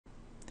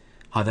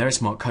Hi there,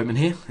 it's Mark Copeman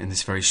here. In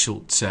this very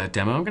short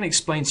demo, I'm going to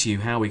explain to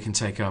you how we can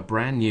take our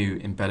brand new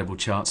embeddable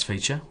charts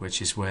feature,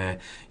 which is where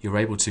you're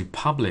able to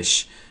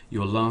publish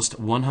your last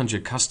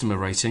 100 customer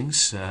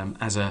ratings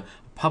as a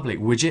public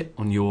widget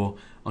on your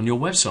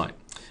website.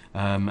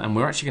 And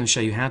we're actually going to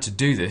show you how to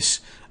do this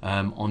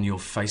on your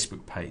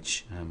Facebook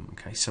page.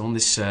 Okay, so on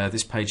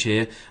this page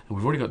here,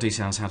 we've already got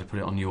details how to put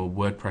it on your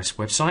WordPress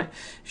website.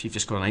 If you've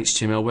just got an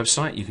HTML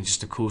website, you can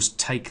just of course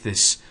take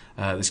this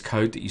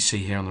code that you see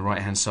here on the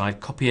right hand side,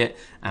 copy it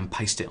and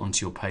paste it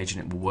onto your page,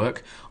 and it will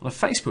work. On a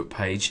Facebook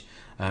page,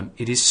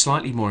 it is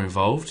slightly more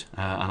involved,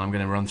 and I'm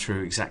going to run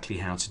through exactly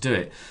how to do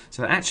it.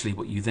 So that actually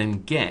what you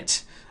then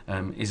get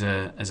is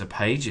as a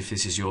page. If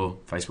this is your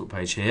Facebook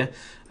page here,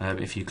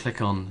 if you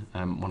click on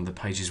one of the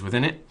pages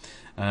within it,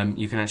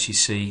 you can actually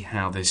see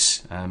how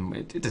this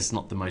it is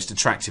not the most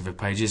attractive of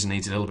pages and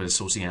needs a little bit of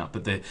sorting out,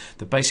 but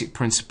the basic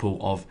principle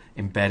of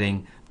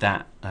embedding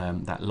that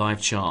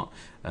live chart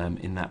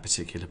in that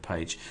particular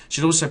page.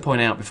 Should also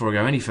point out before I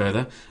go any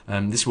further,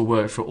 this will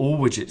work for all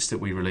widgets that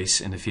we release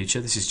in the future.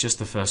 This is just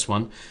the first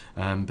one,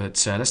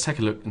 but let's take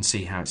a look and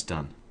see how it's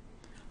done.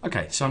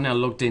 Okay, so I'm now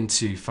logged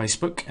into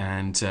Facebook,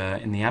 and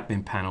in the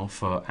admin panel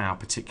for our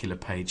particular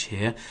page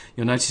here,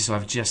 you'll notice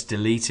I've just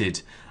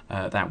deleted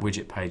that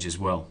widget page as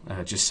well,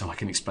 just so I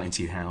can explain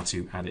to you how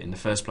to add it in the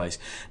first place.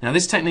 Now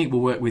this technique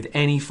will work with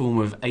any form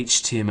of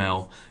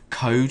HTML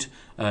code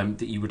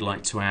that you would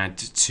like to add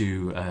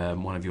to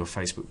one of your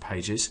Facebook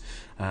pages,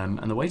 and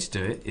the way to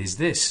do it is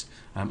this.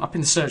 Up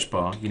in the search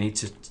bar, you need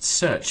to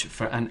search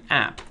for an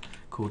app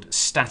called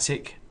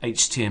static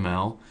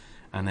HTML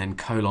and then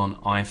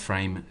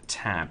iframe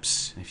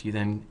tabs. If you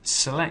then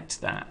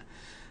select that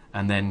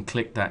and then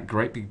click that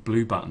great big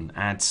blue button,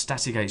 add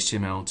static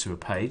HTML to a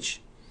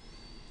page,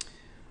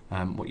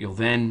 what you'll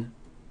then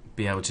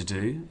be able to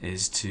do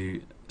is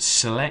to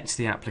select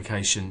the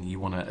application you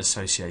want to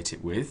associate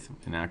it with,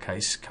 in our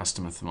case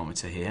customer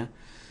thermometer here,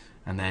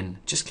 and then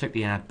just click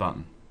the add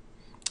button.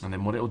 And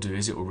then what it will do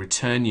is it will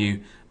return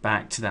you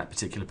back to that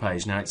particular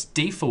page. Now it's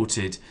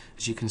defaulted,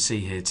 as you can see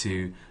here,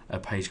 to a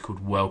page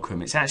called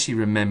welcome. It's actually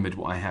remembered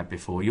what I had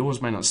before.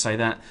 Yours may not say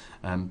that,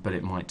 but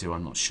it might do,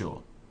 I'm not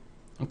sure.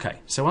 Okay,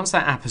 so once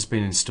that app has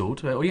been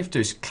installed, all you have to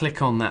do is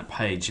click on that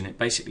page, and it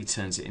basically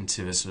turns it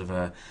into a sort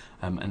of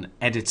an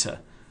editor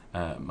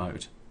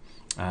mode.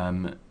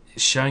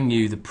 It's showing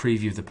you the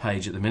preview of the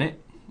page at the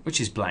minute, which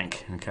is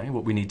blank. Okay,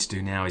 what we need to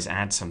do now is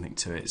add something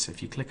to it. So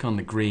if you click on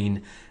the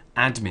green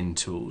admin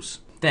tools,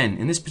 then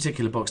in this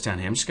particular box down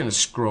here, I'm just going to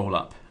scroll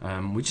up.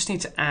 We just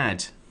need to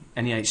add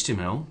any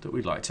HTML that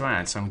we'd like to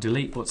add. So I'm going to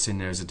delete what's in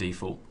there as a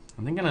default.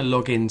 I'm then going to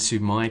log into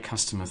my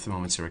customer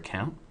thermometer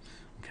account.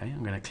 Okay,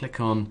 I'm going to click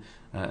on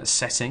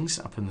settings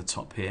up in the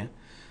top here.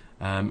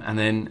 And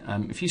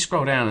then if you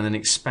scroll down and then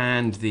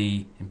expand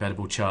the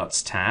embeddable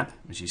charts tab,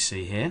 as you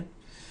see here,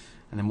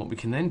 and then what we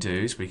can then do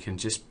is we can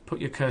just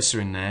put your cursor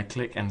in there,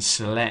 click and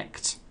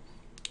select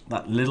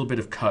that little bit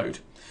of code.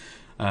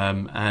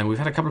 And we've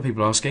had a couple of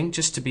people asking,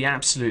 just to be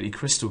absolutely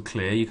crystal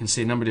clear, you can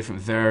see a number of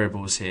different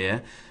variables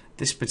here.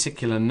 This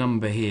particular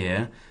number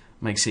here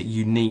makes it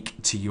unique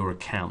to your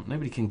account.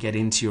 Nobody can get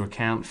into your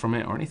account from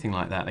it or anything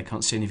like that. They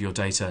can't see any of your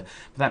data,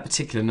 but that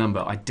particular number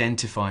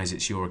identifies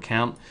it's your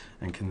account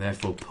and can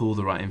therefore pull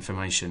the right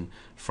information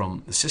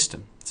from the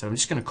system. So I'm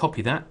just going to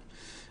copy that,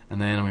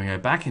 and then I'm going to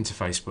go back into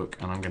Facebook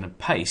and I'm going to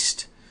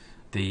paste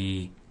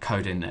the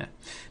code in there.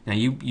 Now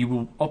you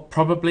will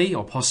probably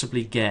or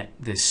possibly get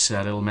this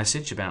little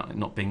message about it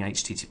not being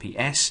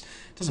HTTPS.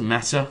 It doesn't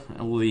matter,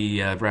 all the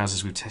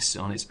browsers we've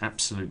tested on, it's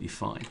absolutely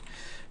fine.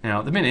 Now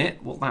at the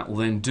minute, what that will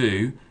then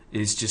do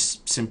is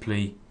just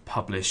simply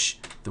publish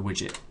the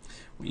widget.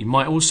 What you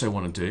might also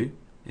want to do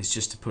is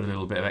just to put a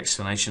little bit of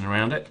explanation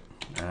around it.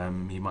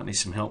 You might need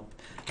some help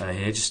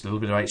here, just a little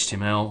bit of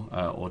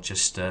HTML or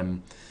just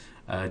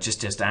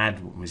add,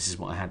 this is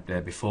what I had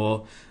there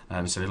before,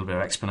 so a little bit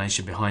of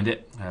explanation behind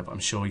it, but I'm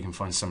sure you can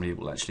find somebody that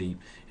will actually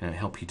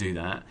help you do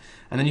that.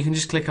 And then you can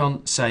just click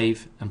on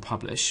save and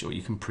publish, or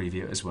you can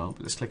preview it as well,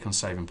 but let's click on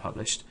save and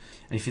published.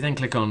 And if you then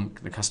click on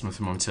the customer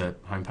thermometer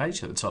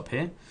homepage at the top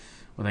here,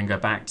 we'll then go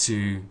back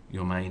to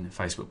your main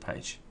Facebook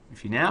page.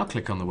 If you now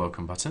click on the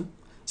welcome button,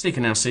 so you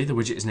can now see the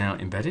widget is now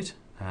embedded.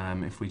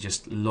 If we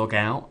just log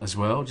out as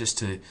well, just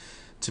to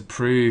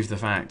prove the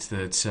fact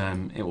that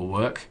it will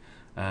work.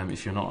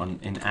 If you're not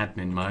in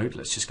admin mode,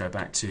 let's just go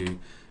back to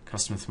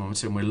customer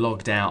thermometer, and we're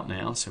logged out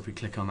now. So if we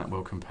click on that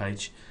welcome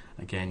page,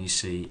 again you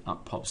see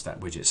up pops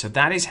that widget. So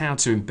that is how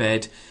to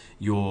embed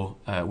your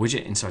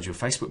widget inside your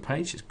Facebook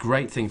page. It's a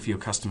great thing for your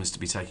customers to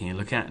be taking a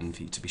look at and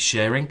for you to be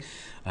sharing.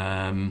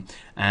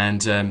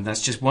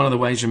 That's just one of the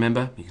ways.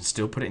 Remember, you can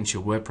still put it into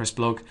your WordPress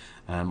blog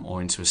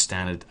or into a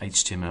standard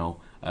HTML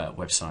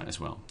website as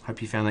well.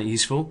 Hope you found that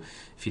useful.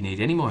 If you need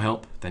any more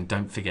help, then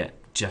don't forget,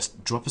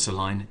 just drop us a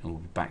line and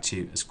we'll be back to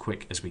you as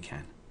quick as we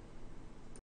can.